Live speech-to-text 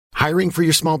Hiring for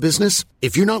your small business?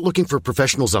 If you're not looking for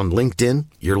professionals on LinkedIn,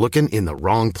 you're looking in the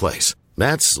wrong place.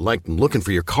 That's like looking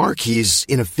for your car keys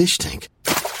in a fish tank.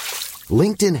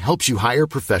 LinkedIn helps you hire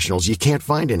professionals you can't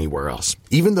find anywhere else,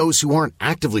 even those who aren't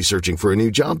actively searching for a new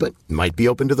job but might be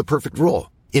open to the perfect role.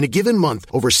 In a given month,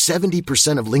 over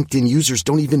 70% of LinkedIn users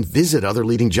don't even visit other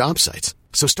leading job sites.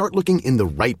 So start looking in the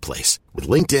right place. With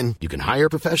LinkedIn, you can hire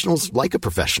professionals like a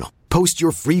professional. Post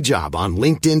your free job on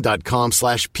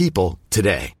linkedin.com/people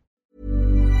today.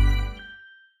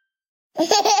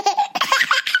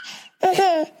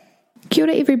 Kia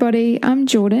ora everybody, I'm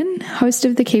Jordan, host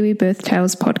of the Kiwi Birth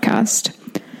Tales podcast.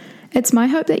 It's my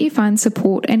hope that you find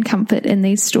support and comfort in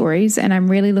these stories, and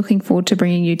I'm really looking forward to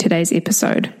bringing you today's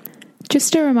episode.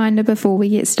 Just a reminder before we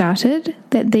get started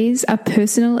that these are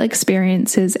personal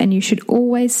experiences and you should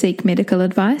always seek medical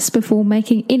advice before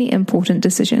making any important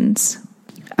decisions.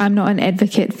 I'm not an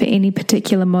advocate for any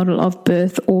particular model of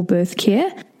birth or birth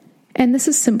care, and this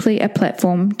is simply a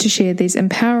platform to share these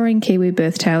empowering Kiwi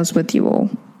birth tales with you all.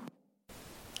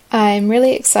 I'm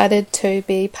really excited to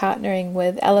be partnering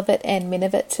with Elevit and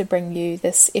Menavit to bring you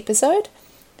this episode.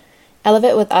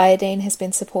 Elevit with Iodine has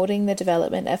been supporting the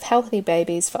development of healthy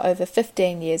babies for over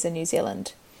 15 years in New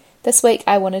Zealand. This week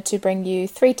I wanted to bring you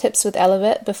 3 tips with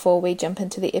Elevit before we jump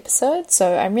into the episode,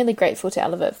 so I'm really grateful to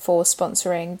Elevit for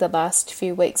sponsoring the last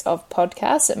few weeks of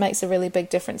podcasts. It makes a really big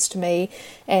difference to me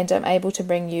and I'm able to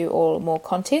bring you all more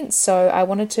content, so I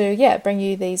wanted to bring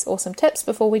you these awesome tips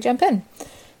before we jump in.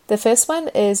 The first one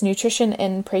is nutrition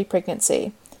in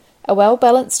pre-pregnancy. A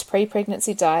well-balanced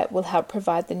pre-pregnancy diet will help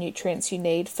provide the nutrients you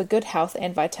need for good health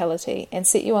and vitality and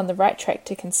set you on the right track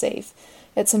to conceive.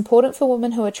 It's important for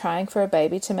women who are trying for a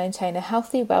baby to maintain a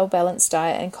healthy, well-balanced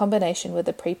diet in combination with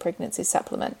a pre-pregnancy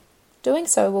supplement. Doing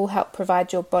so will help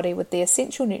provide your body with the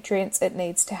essential nutrients it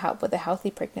needs to help with a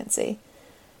healthy pregnancy.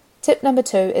 Tip number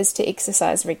 2 is to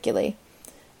exercise regularly.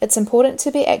 It's important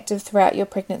to be active throughout your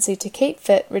pregnancy to keep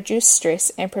fit, reduce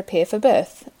stress, and prepare for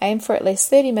birth. Aim for at least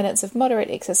 30 minutes of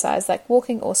moderate exercise like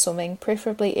walking or swimming,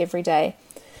 preferably every day.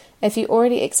 If you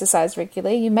already exercise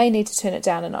regularly, you may need to turn it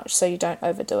down a notch so you don't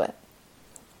overdo it.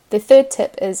 The third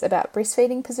tip is about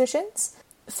breastfeeding positions.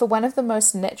 For one of the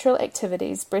most natural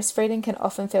activities, breastfeeding can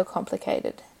often feel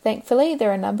complicated. Thankfully,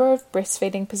 there are a number of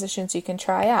breastfeeding positions you can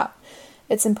try out.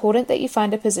 It's important that you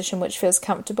find a position which feels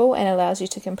comfortable and allows you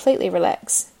to completely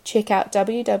relax. Check out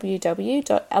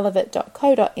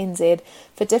www.elevit.co.nz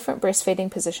for different breastfeeding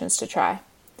positions to try.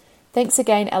 Thanks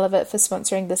again, Elevit, for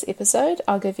sponsoring this episode.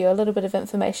 I'll give you a little bit of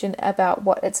information about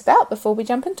what it's about before we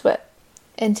jump into it.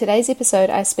 In today's episode,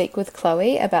 I speak with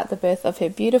Chloe about the birth of her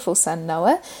beautiful son,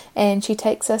 Noah, and she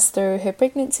takes us through her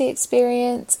pregnancy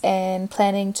experience and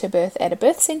planning to birth at a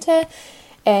birth centre.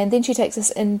 And then she takes us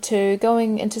into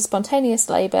going into spontaneous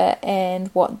labour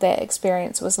and what that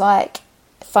experience was like,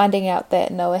 finding out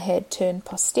that Noah had turned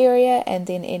posterior and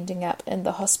then ending up in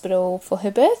the hospital for her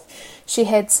birth. She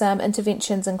had some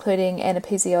interventions including an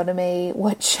episiotomy,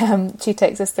 which she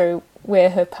takes us through, where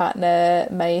her partner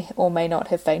may or may not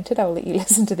have fainted. I'll let you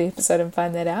listen to the episode and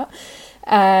find that out.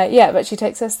 But she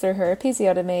takes us through her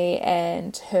episiotomy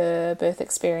and her birth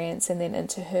experience and then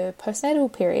into her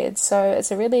postnatal period. So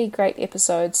it's a really great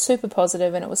episode, super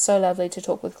positive, and it was so lovely to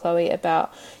talk with Chloe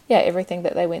about everything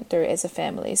that they went through as a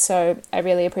family. So I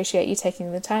really appreciate you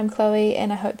taking the time, Chloe,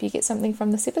 and I hope you get something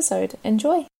from this episode.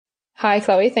 Enjoy. Hi,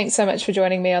 Chloe. Thanks so much for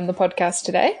joining me on the podcast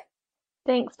today.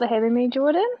 Thanks for having me,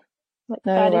 Jordan. I'm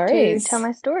No worries. to tell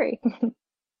my story.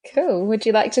 Cool. Would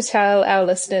you like to tell our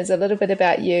listeners a little bit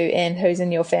about you and who's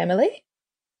in your family?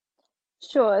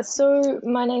 Sure. So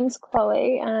my name's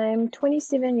Chloe. I'm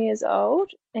 27 years old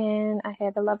and I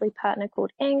have a lovely partner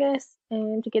called Angus,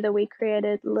 and together we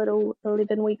created little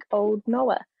 11-week-old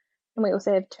Noah. And we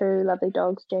also have 2 lovely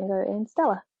dogs, Django and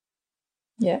Stella.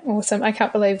 Yeah, awesome. I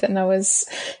can't believe that Noah's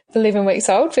 11 weeks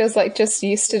old. Feels like just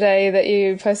yesterday that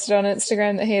you posted on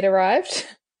Instagram that he had arrived.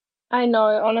 I know,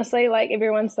 honestly, like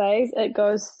everyone says, it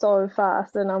goes so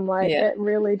fast, and I'm like, It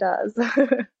really does.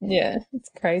 Yeah,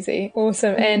 it's crazy.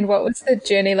 Awesome. And what was the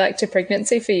journey like to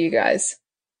pregnancy for you guys?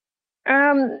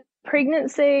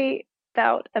 Pregnancy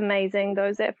felt amazing.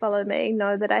 Those that follow me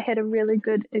know that I had a really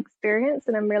good experience,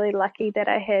 and I'm really lucky that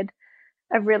I had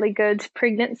a really good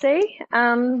pregnancy.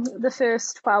 The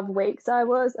first 12 weeks I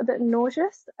was a bit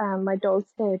nauseous. My dogs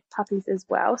had puppies as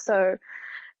well, so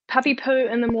puppy poo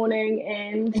in the morning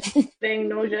and being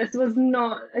nauseous was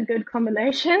not a good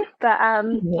combination. But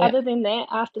other than that,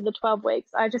 after the 12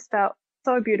 weeks, I just felt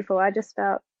so beautiful. I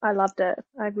loved it.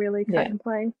 I really can't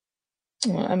complain.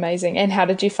 Oh, amazing. And how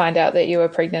did you find out that you were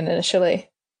pregnant initially?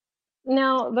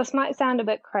 Now, this might sound a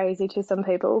bit crazy to some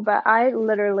people, but I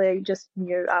literally just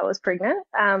knew I was pregnant.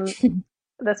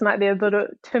 this might be a bit of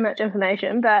too much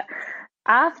information, but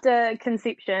after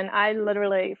conception, I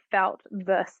literally felt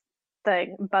this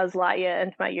thing Buzz Lightyear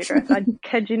into my uterus. I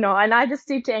kid you not. And I just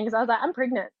said to Angus, I was like, I'm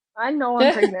pregnant. I know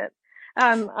I'm pregnant.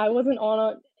 I wasn't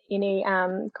on any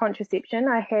contraception.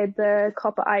 I had the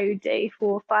copper IUD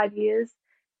for 5 years,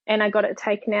 and I got it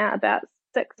taken out about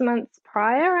 6 months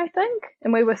prior, I think.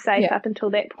 And we were safe up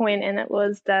until that point, and it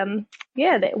was, that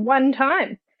one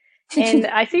time. And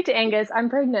I said to Angus, I'm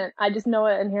pregnant. I just know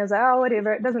it. And he was like, oh,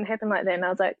 whatever. It doesn't happen like that. And I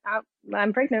was like, oh,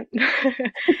 I'm pregnant.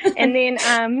 And then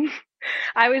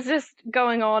I was just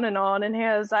going on. And he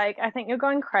was like, I think you're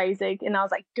going crazy. And I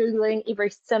was like Googling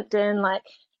every symptom, like,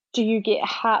 do you get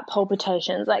heart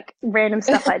palpitations, like random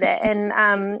stuff like that. And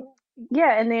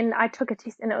and then I took a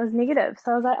test and it was negative.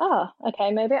 So I was like, oh,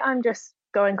 okay, maybe I'm just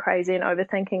going crazy and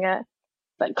overthinking it.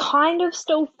 But kind of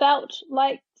still felt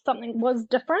like something was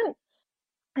different.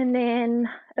 And then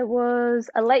it was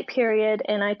a late period,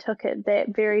 and I took it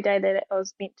that very day that I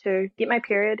was meant to get my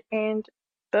period, and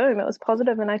boom, it was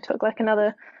positive. And I took like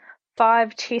another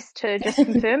 5 tests to just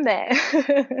confirm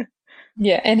that.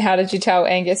 Yeah, and how did you tell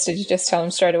Angus? Did you just tell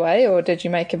him straight away, or did you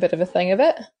make a bit of a thing of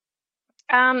it?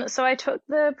 So I took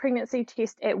the pregnancy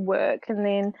test at work, and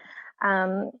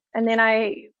then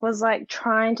I was like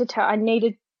trying to tell. I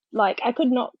needed, like, I could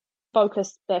not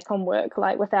focus back on work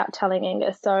like without telling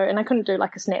Angus. So, and I couldn't do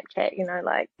like a Snapchat,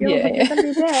 like, you're gonna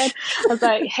be bad. I was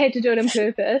like, had to do it in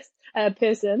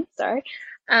person, sorry.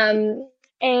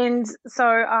 And so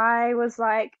I was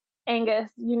like, Angus,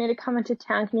 you need to come into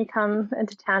town. Can you come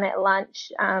into town at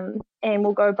lunch? And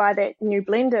we'll go buy that new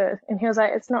blender. And he was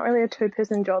like, it's not really a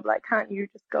 2-person job. Like, can't you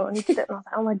just go and get it? And I was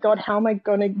like, oh my God, how am I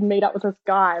going to meet up with this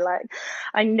guy? Like,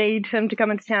 I need him to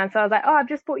come into town. So I was like, oh, I've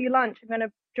just bought you lunch. I'm going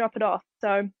to drop it off.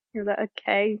 So he was like,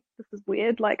 okay, this is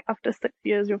weird. Like, after 6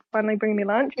 years, you'll finally bring me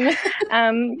lunch.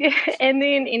 And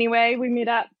then anyway, we met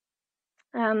up.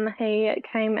 He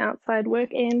came outside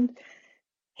work, and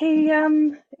he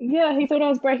thought I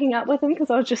was breaking up with him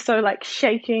because I was just so like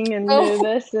shaking and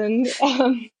nervous. And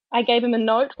I gave him a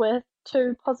note with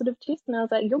 2 positive tests, and I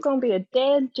was like, you're going to be a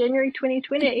dad January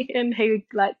 2020. And he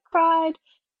like cried,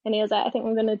 and he was like, I think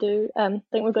we're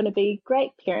going to be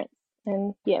great parents.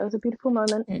 And yeah, it was a beautiful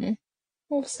moment. Mm.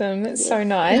 Awesome. That's so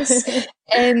nice.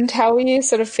 And how were you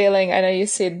sort of feeling? I know you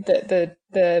said that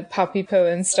the puppy poo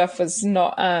and stuff was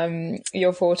not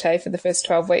your forte for the first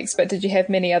 12 weeks, but did you have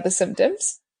many other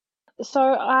symptoms? So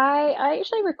I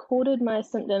actually recorded my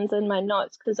symptoms in my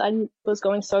notes because I was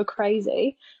going so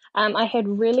crazy. I had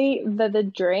really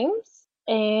vivid dreams,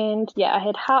 and I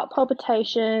had heart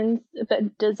palpitations, a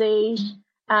bit dizzy.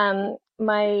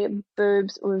 My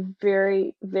boobs were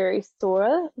very, very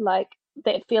sore, like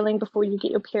that feeling before you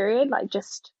get your period, like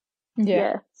just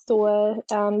sore,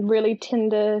 really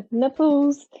tender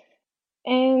nipples.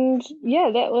 And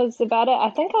that was about it. I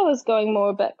think I was going more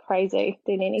a bit crazy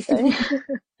than anything.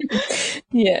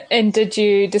 Yeah. And did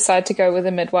you decide to go with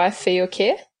a midwife for your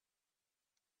care?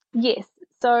 Yes.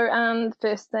 So the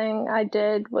first thing I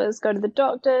did was go to the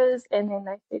doctors, and then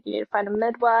they said you need to find a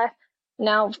midwife.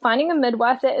 Now, finding a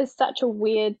midwife, that is such a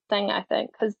weird thing, I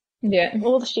think, because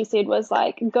all she said was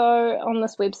like, go on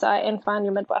this website and find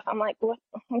your midwife. I'm like, what?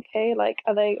 Okay, like,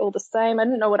 are they all the same? I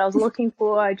didn't know what I was looking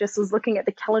for. I just was looking at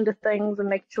the calendar things and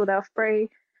making sure they were free.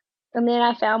 And then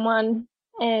I found one,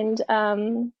 and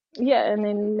and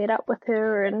then met up with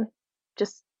her and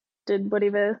just did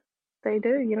whatever they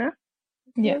do,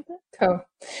 Yeah, cool.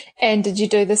 And did you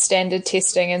do the standard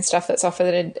testing and stuff that's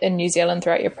offered in New Zealand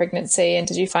throughout your pregnancy? And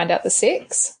did you find out the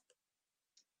sex?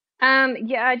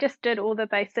 I just did all the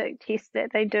basic tests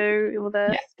that they do, all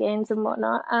the scans and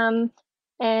whatnot.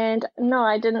 And no,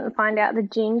 I didn't find out the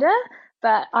gender,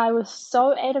 but I was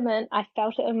so adamant, I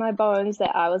felt it in my bones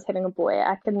that I was having a boy.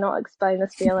 I could not explain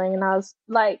this feeling, and I was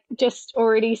like just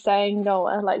already saying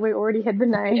Noah, like we already had the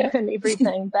name and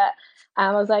everything, but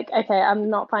I was like, okay, I'm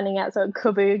not finding out, so it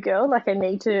could be a girl. Like, I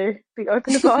need to be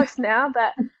open to both now,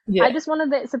 but I just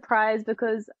wanted that surprise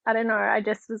because, I don't know, I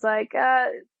just was like,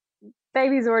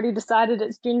 baby's already decided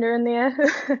its gender in there.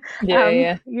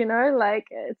 Like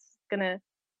it's gonna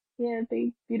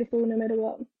be beautiful no matter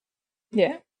what.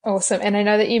 Yeah. Awesome. And I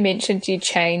know that you mentioned you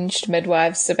changed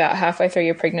midwives about halfway through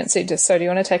your pregnancy. So do you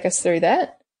want to take us through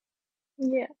that?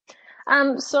 Yeah.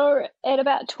 So at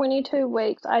about 22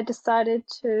 weeks, I decided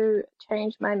to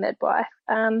change my midwife.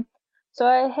 So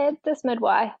I had this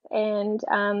midwife, and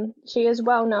she is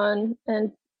well known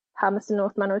in Palmerston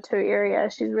North Manawatu area.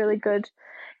 She's really good.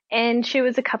 And she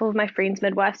was a couple of my friends'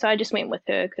 midwives, so I just went with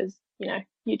her because,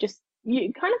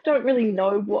 you kind of don't really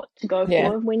know what to go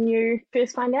for when you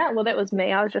first find out. Well, that was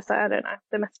me. I was just like, I don't know,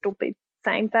 they must all be the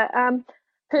same. But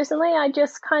personally, I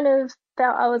just kind of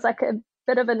felt I was like a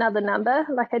bit of another number.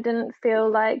 Like I didn't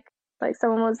feel like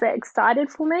someone was that excited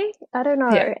for me. I don't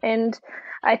know. Yeah. And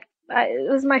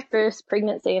it was my first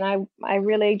pregnancy, and I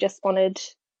really just wanted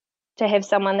to have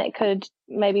someone that could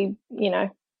maybe,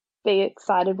 be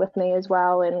excited with me as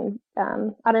well. And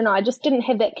I don't know, I just didn't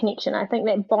have that connection. I think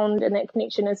that bond and that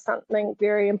connection is something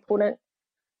very important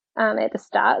at the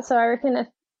start. So I reckon if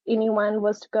anyone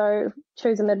was to go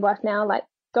choose a midwife now, like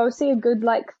go see a good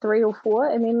like 3 or 4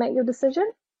 and then make your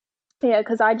decision. Yeah,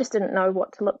 because I just didn't know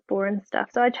what to look for and stuff.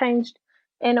 So I changed,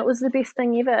 and it was the best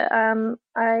thing ever.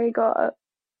 I got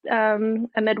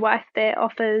a midwife that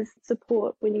offers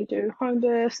support when you do home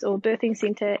births or birthing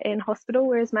centre and hospital,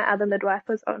 whereas my other midwife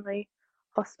was only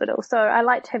hospital. So I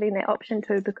liked having that option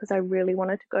too, because I really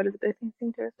wanted to go to the birthing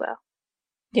centre as well.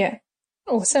 Yeah.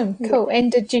 Awesome. Cool. Yeah.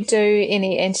 And did you do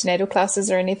any antenatal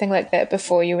classes or anything like that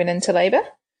before you went into labour?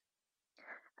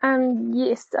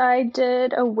 Yes, I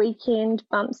did a weekend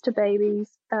bumps to babies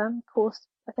course.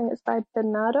 I think it's by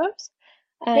Bernardo's.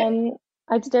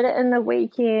 I did it in the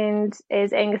weekend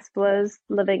as Angus was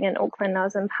living in Auckland. I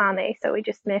was in Palmy, so we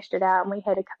just smashed it out, and we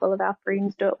had a couple of our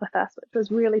friends do it with us, which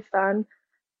was really fun.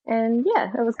 And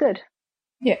yeah, it was good.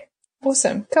 Yeah.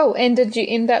 Awesome. Cool. And did you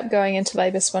end up going into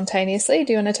labour spontaneously?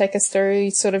 Do you want to take us through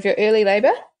sort of your early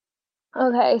labour?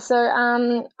 Okay, so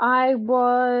I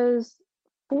was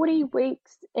 40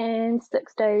 weeks and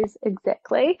 6 days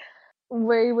exactly.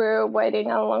 We were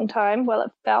waiting a long time. Well,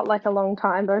 it felt like a long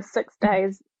time. Those 6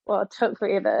 days, well, it took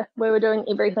forever. We were doing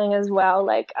everything as well.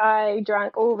 Like I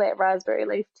drank all that raspberry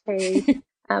leaf tea,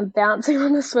 bouncing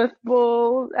on the swift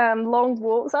ball, long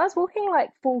walks. I was walking like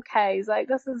 4Ks. Like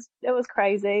it was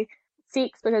crazy.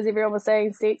 Sex, because everyone was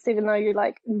saying sex, even though you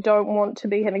like don't want to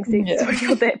be having sex when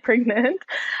you're that pregnant.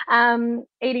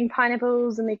 Eating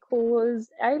pineapples and their cores.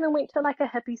 I even went to like a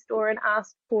hippie store and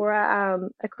asked for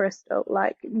a crystal,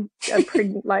 like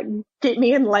like get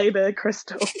me in labour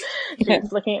crystal. She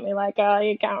was looking at me like, oh,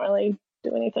 you can't really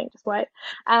do anything, just wait.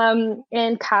 And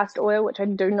cast oil, which I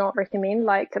do not recommend.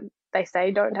 Like they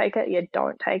say don't take it, you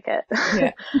don't take it.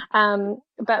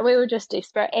 But we were just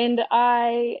desperate, and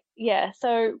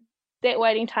so that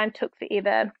waiting time took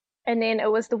forever. And then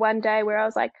it was the one day where I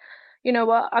was like, you know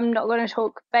what, I'm not going to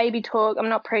talk baby talk. I'm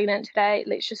not pregnant today.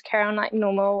 Let's just carry on like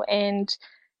normal. And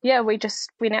yeah, we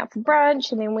just went out for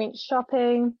brunch and then went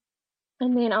shopping.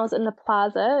 And then I was in the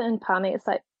plaza in Palmy. It's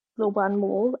like the one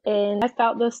mall. And I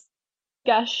felt this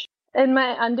gush in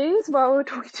my undies while we were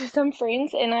talking to some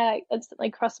friends. And I like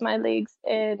instantly crossed my legs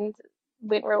and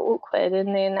went real awkward.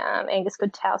 And then Angus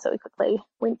could tell. So we quickly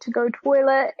went to go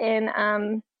toilet,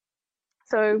 and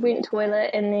so went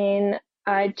toilet, and then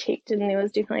I checked and there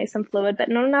was definitely some fluid, but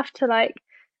not enough to like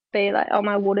be like, oh,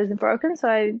 my waters are broken. So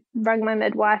I rang my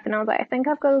midwife and I was like, I think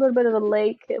I've got a little bit of a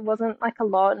leak. It wasn't like a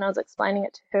lot, and I was explaining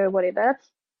it to her, whatever.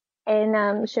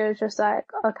 And she was just like,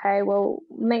 okay, well,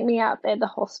 meet me up at the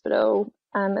hospital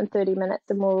in 30 minutes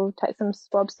and we'll take some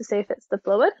swabs to see if it's the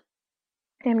fluid,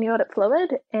 amniotic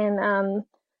fluid. And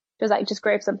she was like, just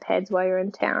grab some pads while you're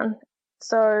in town.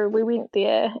 So we went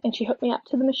there and she hooked me up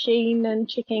to the machine and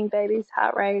checking baby's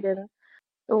heart rate and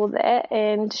all that.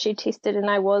 And she tested and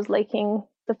I was leaking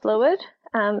the fluid.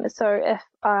 So if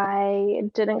I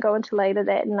didn't go into labour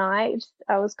that night,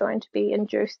 I was going to be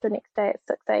induced the next day at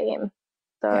 6 a.m.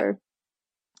 So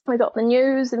we got the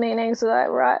news, and then Angus was like,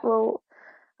 right, well,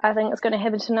 I think it's going to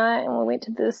happen tonight. And we went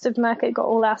to the supermarket, got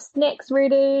all our snacks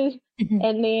ready.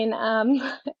 And then,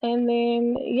 and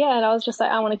I was just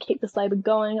like, I want to keep this labour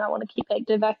going. I want to keep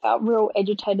active. I felt real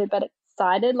agitated but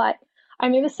excited. Like, I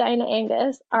remember saying to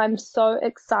Angus, I'm so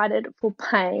excited for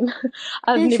pain.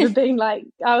 I've never been like,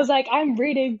 I was like, I'm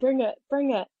ready, bring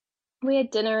it. We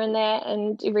had dinner and that,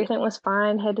 and everything was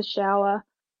fine, had a shower.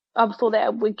 Before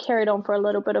that, we carried on for a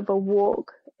little bit of a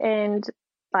walk, and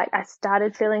like I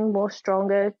started feeling more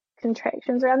stronger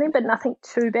contractions around then, but nothing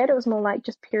too bad. It was more like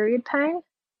just period pain.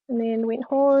 And then went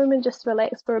home and just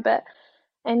relaxed for a bit.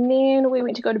 And then we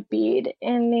went to go to bed,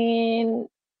 and then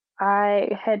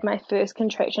I had my first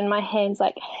contraction. My hands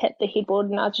like hit the headboard,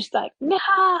 and I was just like,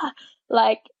 nah!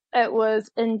 Like it was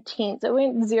intense. It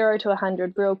went 0 to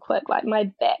 100 real quick. Like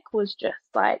my back was just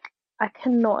like, I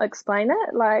cannot explain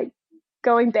it. Like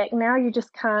going back now, you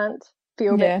just can't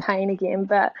feel that pain again,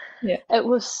 but it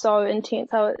was so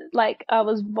intense. I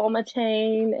was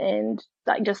vomiting and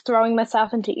like just throwing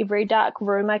myself into every dark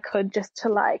room I could just to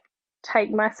like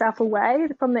take myself away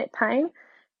from that pain.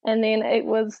 And then it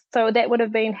was, so that would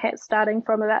have been starting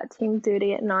from about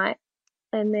 10:30 at night.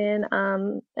 And then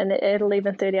and at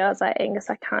 11:30 I was like, Angus,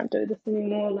 I can't do this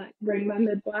anymore. Like ring my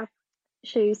midwife.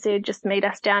 She said just meet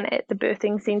us down at the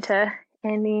birthing centre.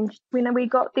 And then when we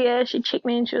got there, she checked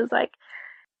me and she was like,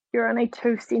 you're only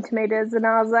 2 centimeters. And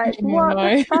I was like, Oh, what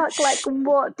no. the fuck? Like,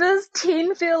 what does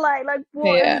 10 feel like? Like,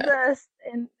 what is this?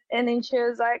 And then she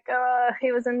was like, oh,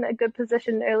 he was in a good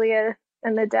position earlier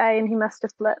in the day and he must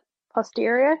have flipped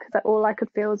posterior, because all I could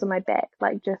feel was on my back.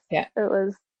 Like, just, it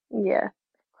was,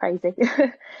 crazy.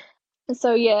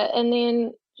 So, and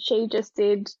then she just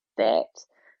said that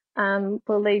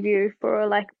we'll leave you for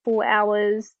like 4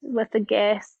 hours with the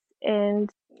gas and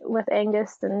with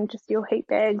Angus and just your heat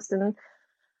bags and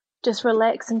just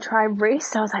relax and try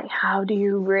rest. I was like, how do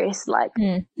you rest? Like,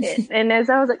 and as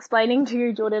I was explaining to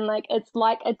you, Jordan, like, it's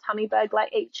like a tummy bug,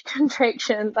 like each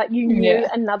contraction, like you knew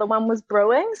another one was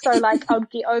brewing. So like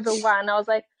I'd get over one, I was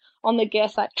like on the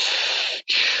gas, like,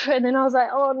 and then I was like,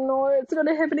 oh no, it's going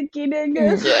to happen again,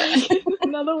 Angus.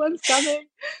 Another one's coming.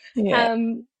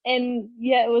 And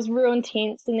it was real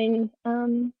intense. And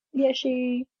then,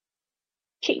 she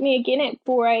checked me again at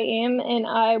 4 a.m. and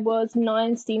I was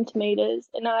 9 centimeters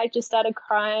and I just started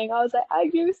crying. I was like, are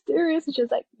you serious? And she was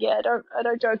like, yeah, I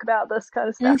don't joke about this kind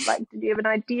of stuff. Like, did you have an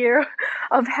idea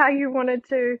of how you wanted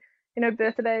to,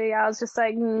 birth a baby? I was just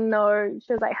like, no.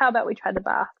 She was like, how about we try the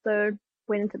bath? So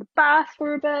went into the bath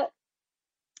for a bit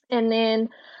and then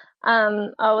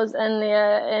I was in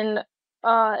there and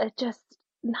it just,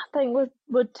 nothing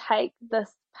would take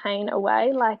this pain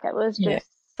away. Like, it was just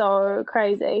so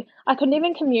crazy. I couldn't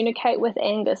even communicate with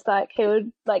Angus. Like, he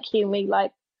would like hear me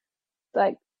like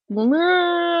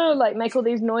make all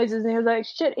these noises, and he was like,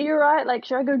 shit, are you right? Like,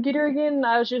 should I go get her again? And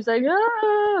I was just like,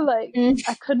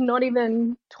 I could not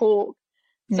even talk.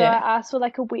 So I asked for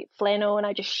like a wet flannel and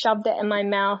I just shoved it in my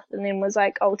mouth and then was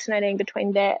like alternating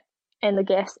between that and the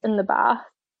gas in the bath,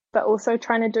 but also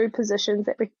trying to do positions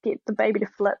that would get the baby to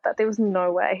flip. But there was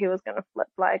no way he was going to flip.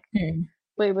 Like,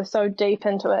 we were so deep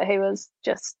into it. He was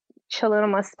just chilling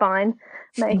on my spine,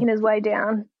 making his way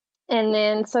down. And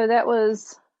then, so that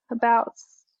was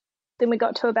then we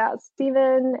got to about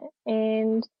 7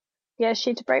 and she had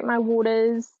to break my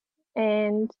waters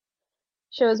and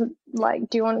she was like,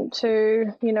 do you want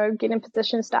to, get in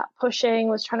position, start pushing,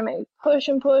 was trying to make me push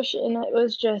and push. And it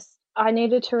was just, I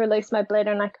needed to release my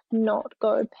bladder and I could not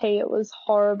go pee. It was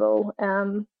horrible.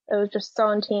 It was just so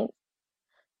intense.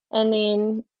 And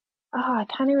then, I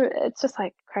can't even, it's just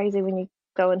like crazy when you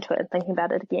go into it and thinking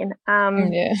about it again.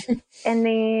 And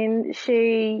then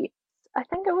I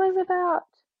think it was about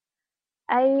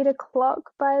 8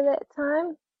 o'clock by that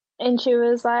time. And she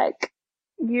was like,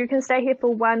 you can stay here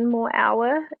for 1 more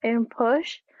hour and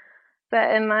push.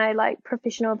 But in my like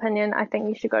professional opinion, I think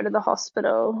you should go to the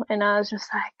hospital. And I was just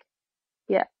like,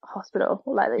 yeah, hospital.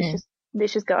 Like,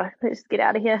 let's just go. Let's just get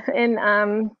out of here. And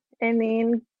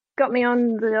then got me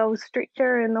on the old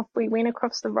stretcher and off we went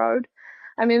across the road.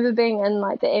 I remember being in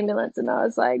like the ambulance and I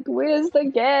was like, where's the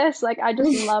gas? Like, I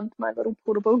just loved my little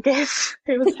portable gas.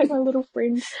 It was like my little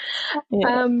friend.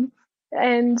 And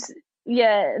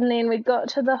then we got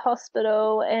to the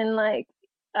hospital and like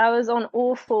I was on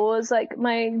all fours. Like,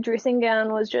 my dressing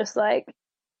gown was just like,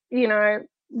 you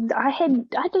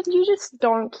just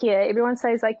don't care. Everyone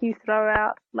says like you throw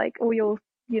out like all your,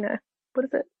 what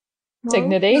is it?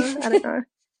 Dignity. No, I don't know.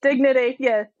 Dignity,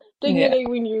 dignity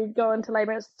when you go into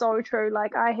labor. It's so true.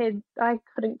 Like, I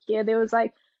couldn't care. There was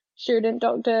like student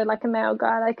doctor, like a male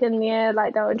guy, like in there,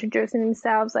 like they were introducing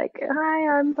themselves, like, hi,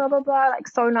 I'm blah blah blah, like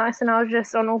so nice, and I was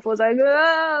just on all fours, like,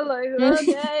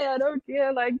 okay, I don't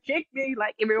care, like check me,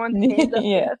 like everyone's hands up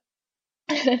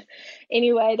there.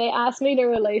 Anyway, they asked me to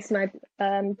release my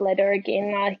bladder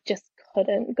again. I just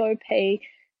couldn't go pee.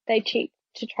 They checked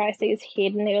to try to see his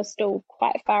head, and he was still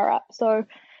quite far up. So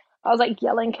I was like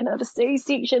yelling, can I have a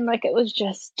C-section? Like, it was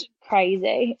just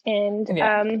crazy. And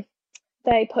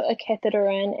they put a catheter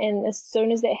in, and as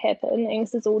soon as that happened,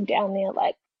 Angus is all down there,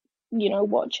 like,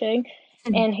 watching.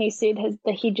 And he said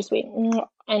the head just went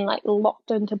and like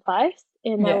locked into place.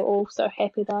 And they were all so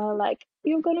happy. They were like,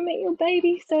 you're going to meet your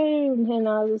baby soon. And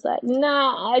I was like,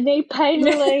 nah, I need pain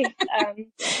relief.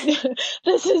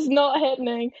 This is not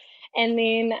happening. And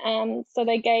then, so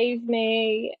they gave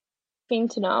me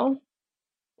fentanyl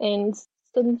and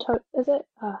Syntocin?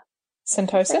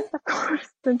 Of course,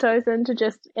 Syntocin to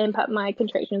just amp up my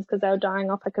contractions because they were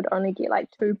dying off. I could only get like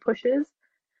 2 pushes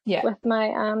with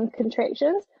my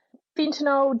contractions.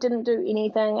 Fentanyl didn't do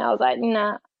anything. I was like,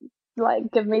 nah,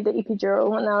 like, give me the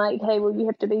epidural. And they're like, hey, well, you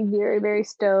have to be very, very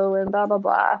still and blah, blah,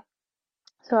 blah.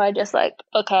 So I just like,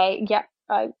 okay, yeah,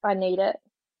 I need it.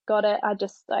 Got it. I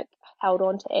just like held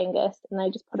on to Angus and they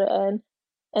just put it in.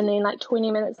 And then like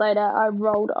 20 minutes later, I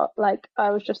rolled up, like, I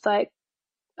was just like,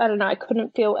 I don't know, I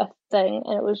couldn't feel a thing,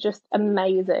 and it was just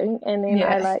amazing. And then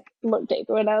I like looked at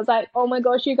everyone, and I was like, oh my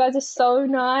gosh, you guys are so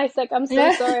nice. Like, I'm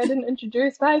so sorry I didn't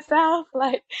introduce myself.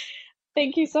 Like,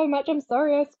 thank you so much. I'm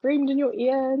sorry I screamed in your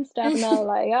ear and stuff. And they were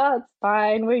like, oh, it's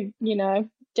fine. We,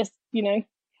 just,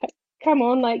 come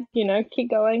on, like, keep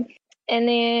going. And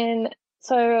then,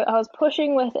 so I was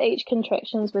pushing with each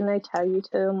contractions when they tell you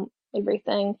to and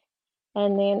everything.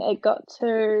 And then it got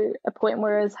to a point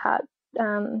where his heart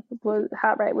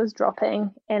rate was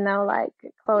dropping. And they were like,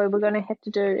 Chloe, we're going to have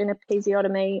to do an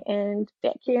episiotomy and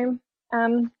vacuum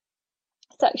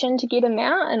suction to get him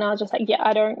out. And I was just like, yeah,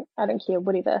 I don't care,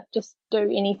 whatever, just do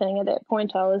anything. At that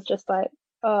point I was just like,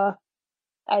 oh,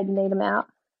 I need him out.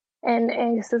 And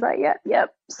Angus is like,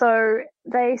 yep. So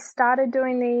they started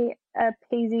doing the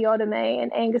episiotomy,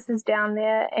 and Angus is down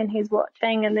there and he's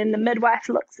watching. And then the midwife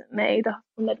looks at me, the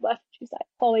midwife, she's like,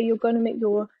 Chloe, you're going to meet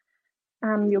your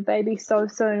baby so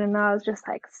soon. And I was just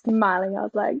like smiling. I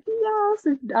was like,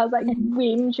 yes. I was like,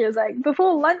 when? She was like,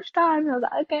 before lunchtime. I was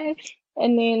like, okay.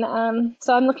 And then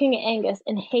so I'm looking at Angus,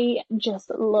 and he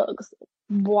just looks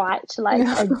white like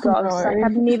a ghost. Like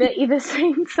I've never ever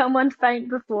seen someone faint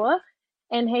before.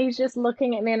 And he's just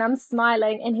looking at me, and I'm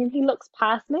smiling, and he looks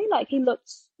past me, like he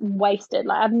looks wasted.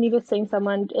 Like I've never seen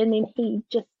someone. And then he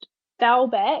just fell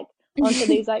back onto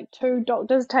these like two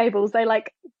doctors' tables. They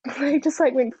just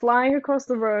like went flying across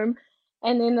the room.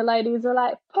 And then the ladies were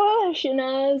like, push, and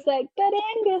I was like, but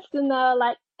Angus, and they were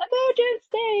like,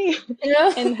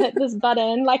 emergency, and hit this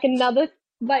button. Like another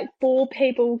like 4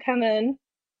 people come in,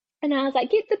 and I was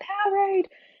like, get the Powerade.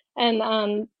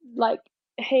 And like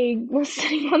he was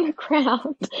sitting on the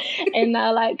ground, and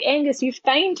they're like, Angus, you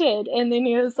fainted. And then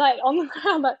he was like on the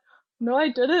ground like, no, I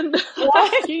didn't.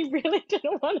 Like, he really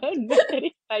didn't want to admit that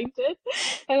he fainted.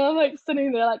 And I'm like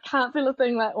sitting there like, can't feel a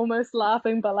thing, like almost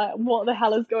laughing, but like, what the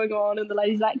hell is going on? And the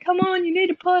lady's like, come on, you need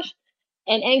to push.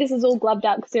 And Angus is all gloved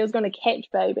up because he was going to catch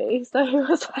baby. So he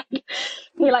was like,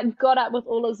 he like got up with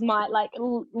all his might, like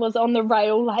was on the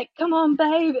rail, like, come on,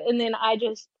 babe. And then I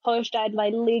just pushed. I had my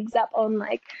legs up on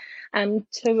like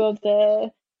 2 of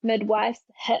the midwife's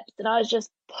hips, and I was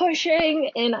just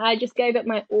pushing, and I just gave it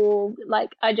my all. Like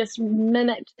I just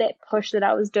mimicked that push that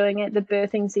I was doing at the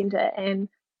birthing center, and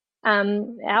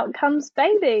out comes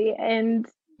baby. And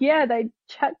yeah, they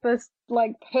chucked this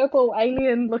like purple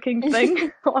alien looking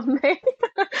thing on me.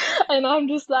 And I'm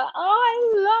just like,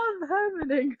 oh, I love him.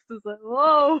 And Angus is like,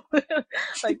 whoa,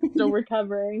 like still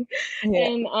recovering. Yeah.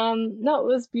 And no, it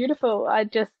was beautiful.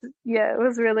 It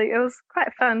was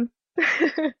quite fun.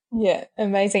 Yeah,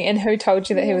 amazing. And who told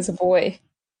you that he was a boy?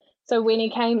 So when he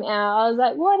came out, I was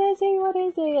like, what is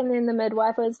he? And then the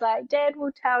midwife was like, Dad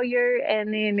will tell you.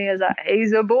 And then he was like,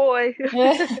 he's a boy.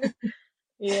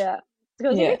 Yeah.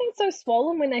 Because everything's so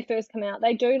swollen when they first come out.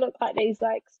 They do look like these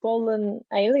like swollen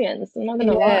aliens. I'm not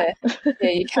going to lie. Yeah,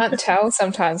 you can't tell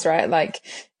sometimes, right? Like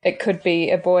it could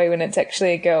be a boy when it's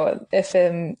actually a girl. If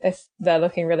they're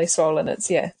looking really swollen, it's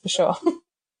for sure.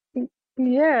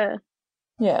 Yeah.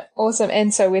 Yeah, awesome.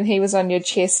 And so when he was on your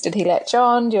chest, did he latch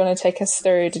on? Do you want to take us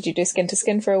through? Did you do skin to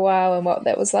skin for a while and what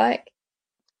that was like?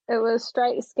 It was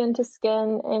straight skin to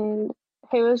skin, and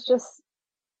he was just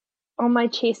on my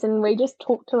chest, and we just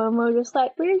talked to him. We were just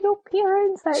like, where's your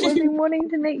parents? Like, we've been wanting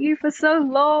to meet you for so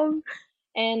long.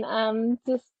 And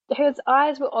just his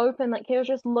eyes were open, like he was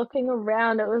just looking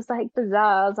around. It was like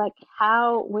bizarre. I was like,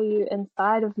 how were you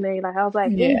inside of me? Like I was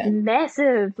like, he's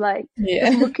massive, like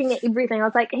just looking at everything. I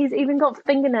was like, he's even got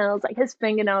fingernails. Like his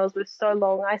fingernails were so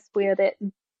long, I swear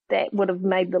that would have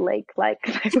made the leak. Like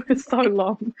they were so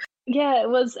long. Yeah, it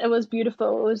was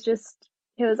beautiful. It was just,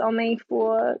 he was on me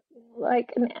for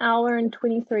like an hour and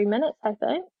 23 minutes, I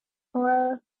think,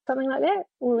 or something like that,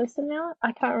 or less than an hour.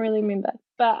 I can't really remember.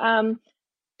 But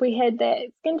we had that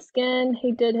skin to skin.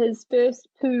 He did his first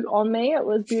poo on me. It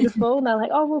was beautiful. And they're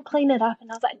like, oh, we'll clean it up. And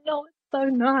I was like, no, it's so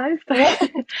nice.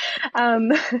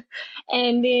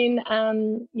 And then,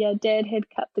 Dad had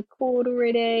cut the cord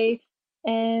already.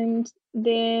 And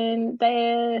then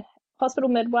the hospital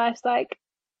midwives like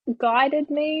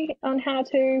guided me on how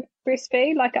to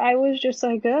breastfeed. Like I was just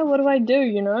like, oh, what do I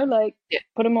do? Like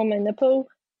put him on my nipple.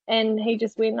 And he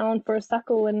just went on for a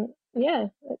suckle. And it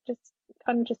just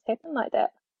kind of just happened like that.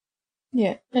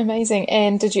 Yeah, amazing.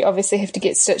 And did you obviously have to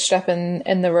get stitched up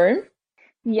in the room?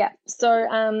 Yeah.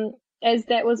 So as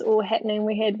that was all happening,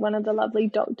 we had one of the lovely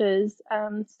doctors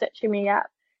stitching me up,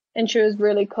 and she was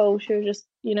really cool. She was just,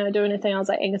 doing a thing. I was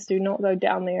like, Angus, do not go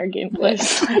down there again,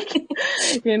 please. Like,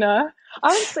 I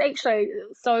was actually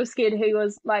so scared he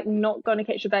was like not going to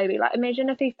catch a baby. Like imagine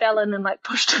if he fell in and like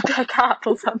pushed it back up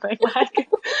or something. Like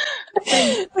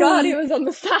thank God he was on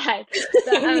the side. But,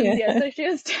 so she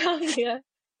was down there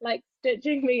like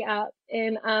stitching me up,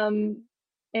 and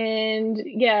And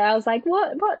yeah, I was like,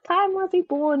 what time was he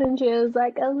born? And she was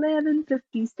like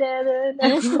 11:57,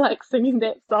 and we're like singing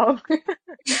that song.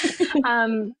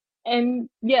 And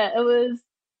yeah, it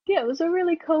was a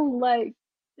really cool, like,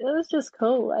 it was just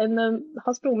cool. And the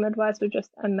hospital midwives were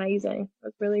just amazing. It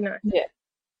was really nice. Yeah.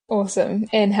 Awesome.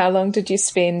 And how long did you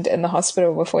spend in the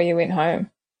hospital before you went home?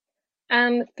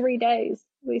 3 days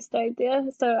we stayed there.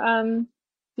 So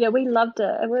yeah, we loved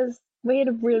it. We had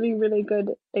a really, really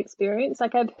good experience.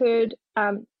 Like, I've heard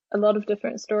a lot of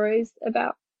different stories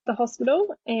about the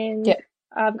hospital, and Yeah.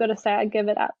 I've got to say I give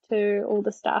it up to all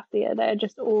the staff there. They're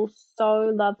just all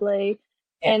so lovely,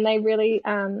 Yeah. and they really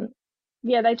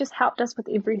yeah, they just helped us with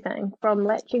everything from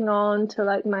latching on to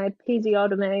like my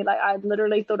episiotomy. Like, I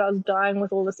literally thought I was dying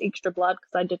with all this extra blood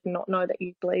because I did not know that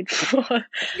you bleed for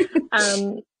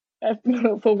um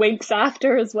for weeks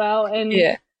after as well.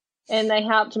 Yeah. And they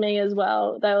helped me as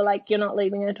well. They were like, "You're not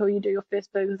leaving until you do your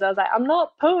first poo." Because I was like, "I'm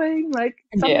not pooing. Like,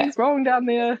 Yeah. something's wrong down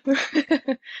there."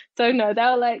 So no, they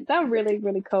were really,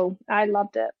 really cool. I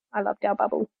loved it. I loved our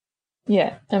bubble.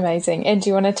 Yeah, amazing. And do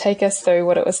you want to take us through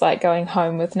what it was like going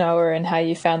home with Noah and how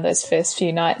you found those first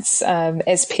few nights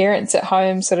as parents at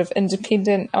home, sort of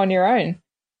independent on your own?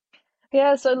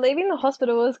 Yeah, so leaving the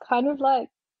hospital was kind of like,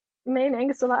 me and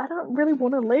Angus were like, I don't really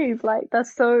want to leave. Like,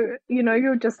 that's so,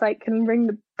 you're just like, can ring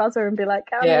the buzzer and be like,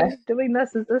 how are Yeah. we doing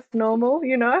this? Is this normal?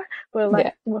 We're like,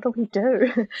 Yeah. what do we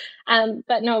do?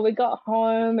 But no, we got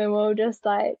home and we were just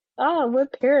like, oh, we're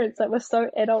parents. Like, we're so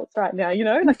adults right now,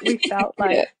 like we felt Yeah.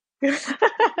 like,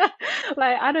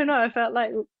 like, I don't know, I felt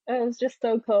like it was just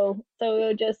so cool. So we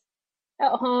were just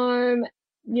at home,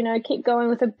 keep going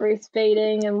with the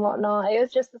breastfeeding and whatnot. It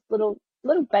was just this little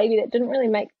baby that didn't really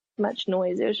make much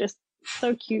noise. It was just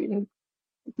so cute and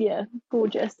yeah,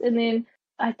 gorgeous. And then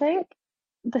I think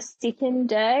the second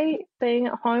day being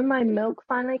at home, my milk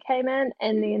finally came in,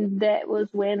 and then that was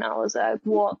when I was like,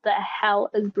 what the hell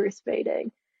is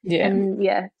breastfeeding? Yeah. And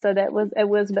yeah, so it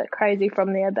was a bit crazy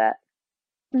from there, but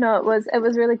no, it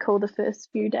was really cool the first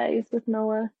few days with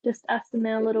Noah, just us in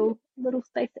our little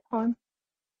space at home.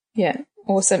 Yeah.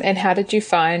 Awesome. And how did you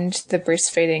find the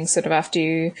breastfeeding sort of after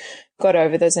you got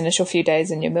over those initial few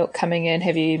days and your milk coming in?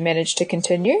 Have you managed to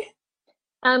continue?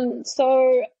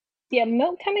 So yeah,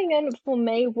 milk coming in for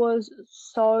me was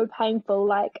so painful.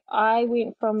 Like, I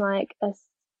went from like a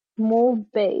small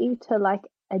B to like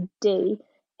a D.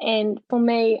 And for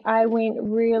me, I went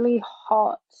really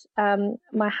hot.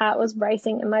 My heart was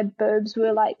racing and my boobs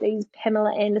were like these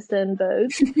Pamela Anderson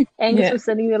boobs. Angus Yeah. was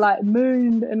sitting there like,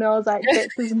 "Moon," and I was like, "This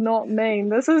is not mean.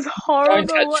 This is Don't horrible.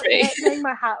 touch What's me. happening?"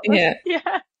 My heart was Yeah.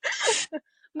 yeah.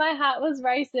 My heart was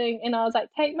racing, and I was like,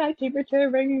 "Take my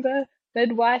temperature, ring the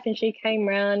midwife," and she came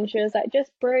round. She was like,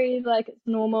 "Just breathe like it's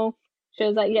normal." She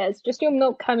was like, "Yeah, it's just your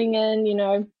milk coming in,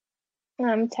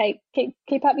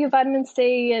 keep up your vitamin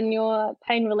C and your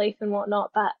pain relief and whatnot."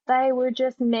 But they were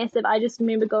just massive. I just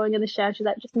remember going in the shower, she's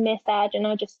like, "Just massage," and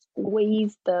I just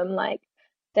squeezed them. Like,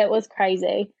 that was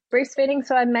crazy. Breastfeeding,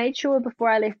 so I made sure before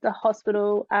I left the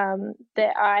hospital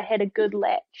that I had a good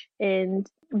latch and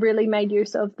really made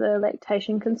use of the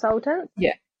lactation consultant.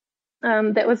 Yeah.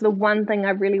 That was the one thing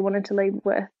I really wanted to leave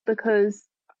with, because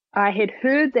I had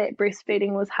heard that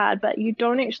breastfeeding was hard, but you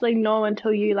don't actually know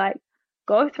until you like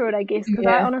go through it, I guess. Because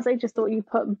I Yeah. honestly just thought you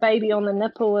put baby on the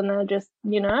nipple and they're just,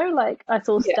 like I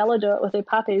saw Yeah. Stella do it with her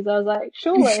puppies. I was like,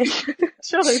 surely,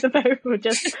 surely the baby would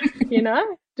just,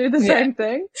 do the Yeah. same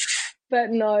thing. But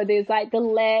no, there's like the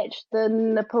latch, the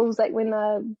nipples, like when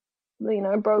they're,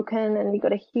 broken and you got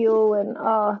to heal, and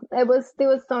there was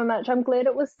so much. I'm glad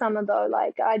it was summer though.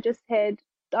 Like, I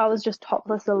was just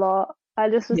topless a lot. I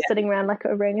just was Yeah. sitting around like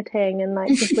an orangutan and like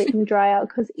just let them dry out,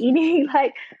 because any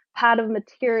like part of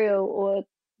material or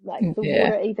like the Yeah.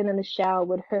 water even in the shower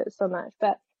would hurt so much.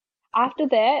 But after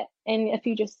that, and if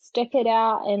you just stick it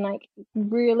out and like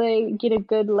really get a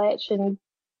good latch and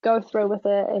go through with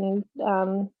it,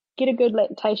 and get a good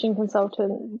lactation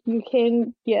consultant, you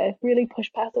can really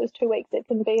push past those 2 weeks. It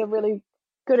can be a really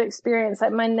good experience.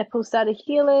 Like, my nipples started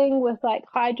healing with like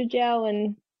hydrogel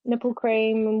and nipple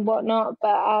cream and whatnot,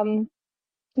 but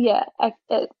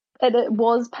it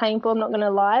was painful, I'm not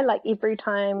gonna lie. Like, every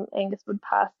time Angus would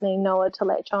pass me Noah to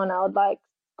latch on, I would like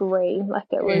scream. Like,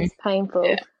 it was painful.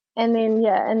 Yeah. And then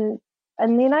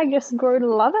and then I just grew to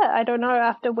love it. I don't know,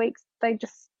 after weeks they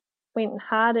just went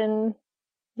hard, and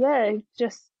I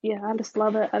just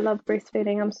love it. I love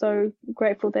breastfeeding. I'm so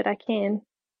grateful that I can.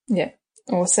 Yeah.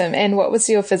 Awesome. And what was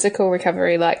your physical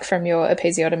recovery like from your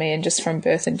episiotomy and just from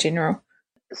birth in general?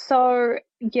 So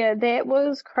that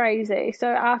was crazy. So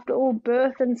after all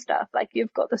birth and stuff, like,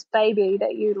 you've got this baby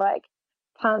that you like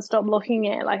can't stop looking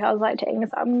at. Like, I was like to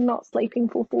Angus, I'm not sleeping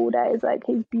for 4 days. Like,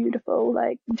 he's beautiful.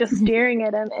 Like, just staring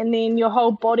at him. And then your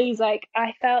whole body's like,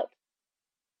 I felt,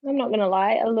 I'm not going to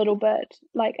lie, a little bit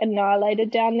like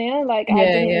annihilated down there. Like, I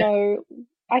didn't know,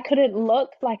 I couldn't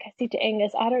look. Like I said to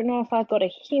Angus, I don't know if I've got a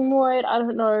hemorrhoid. I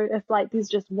don't know if like there's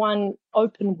just one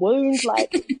open wound.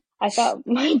 Like, I felt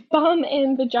my bum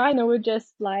and vagina were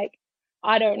just like,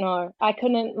 I don't know. I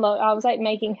couldn't look. I was like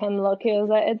making him look. He was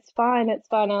like, it's fine, it's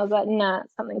fine. I was like, nah,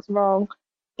 something's wrong.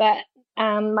 But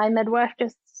my midwife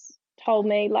just told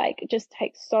me, like, just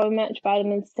take so much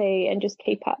vitamin C and just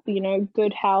keep up,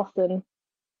 good health and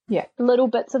little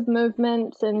bits of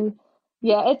movement. And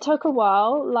it took a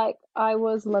while. Like, I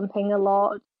was limping a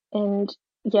lot, and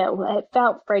it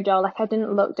felt fragile. Like, I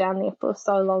didn't look down there for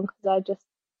so long because I just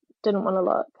didn't want to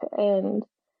look. And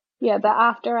but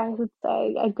after, I would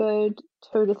say, a good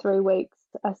 2 to 3 weeks,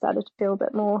 I started to feel a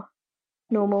bit more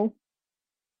normal.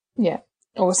 Yeah,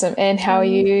 awesome. And how are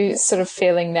you sort of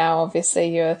feeling now?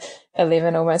 Obviously, you're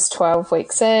 11, almost 12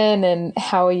 weeks in, and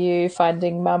how are you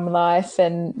finding mum life?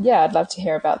 And I'd love to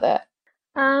hear about that.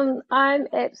 I'm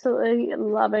absolutely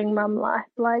loving mum life.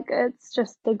 Like, it's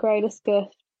just the greatest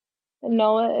gift.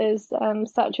 Noah is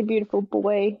such a beautiful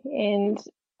boy, and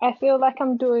I feel like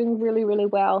I'm doing really, really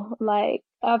well. Like,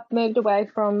 I've moved away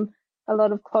from a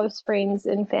lot of close friends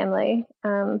and family,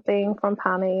 being from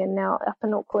Palmy and now up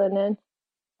in Auckland. And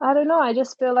I don't know, I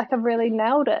just feel like I've really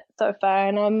nailed it so far,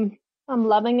 and I'm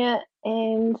loving it.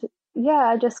 And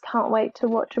I just can't wait to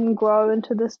watch him grow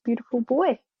into this beautiful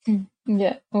boy.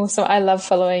 Yeah, awesome. I love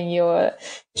following your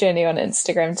journey on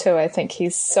Instagram too. I think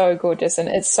he's so gorgeous, and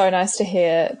it's so nice to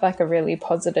hear like a really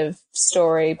positive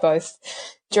story both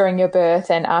during your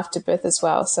birth and after birth as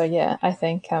well. So I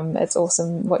think it's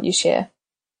awesome what you share.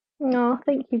 Oh,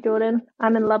 thank you, Jordan.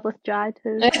 I'm in love with Jai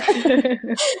too.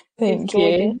 Thank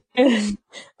you.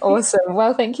 Awesome.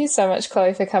 Well, thank you so much,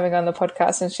 Chloe, for coming on the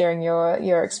podcast and sharing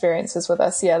your experiences with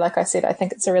us. Like I said, I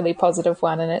think it's a really positive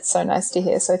one, and it's so nice to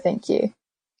hear. So thank you.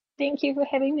 Thank you for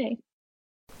having me.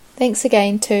 Thanks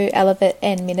again to Elevate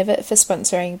and Menavit for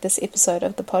sponsoring this episode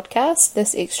of the podcast.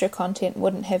 This extra content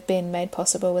wouldn't have been made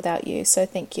possible without you, so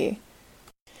thank you.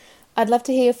 I'd love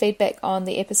to hear your feedback on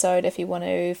the episode. If you want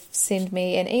to send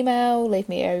me an email, leave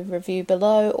me a review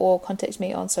below, or contact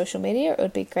me on social media, it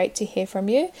would be great to hear from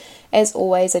you. As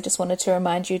always, I just wanted to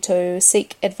remind you to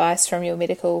seek advice from your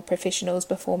medical professionals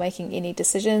before making any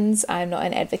decisions. I'm not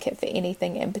an advocate for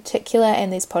anything in particular,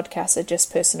 and these podcasts are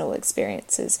just personal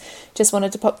experiences. Just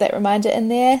wanted to pop that reminder in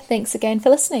there. Thanks again for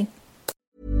listening.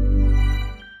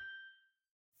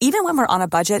 Even when we're on a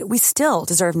budget, we still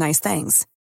deserve nice things.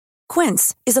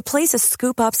 Quince is a place to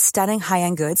scoop up stunning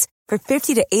high-end goods for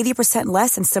 50 to 80%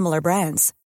 less than similar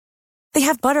brands. They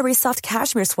have buttery soft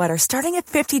cashmere sweaters starting at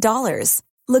 $50,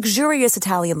 luxurious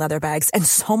Italian leather bags, and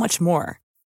so much more.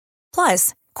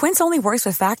 Plus, Quince only works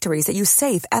with factories that use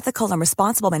safe, ethical, and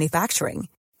responsible manufacturing.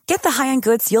 Get the high-end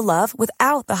goods you'll love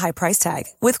without the high price tag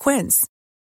with Quince.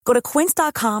 Go to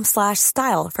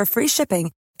quince.com/style for free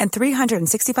shipping and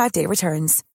 365-day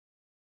returns.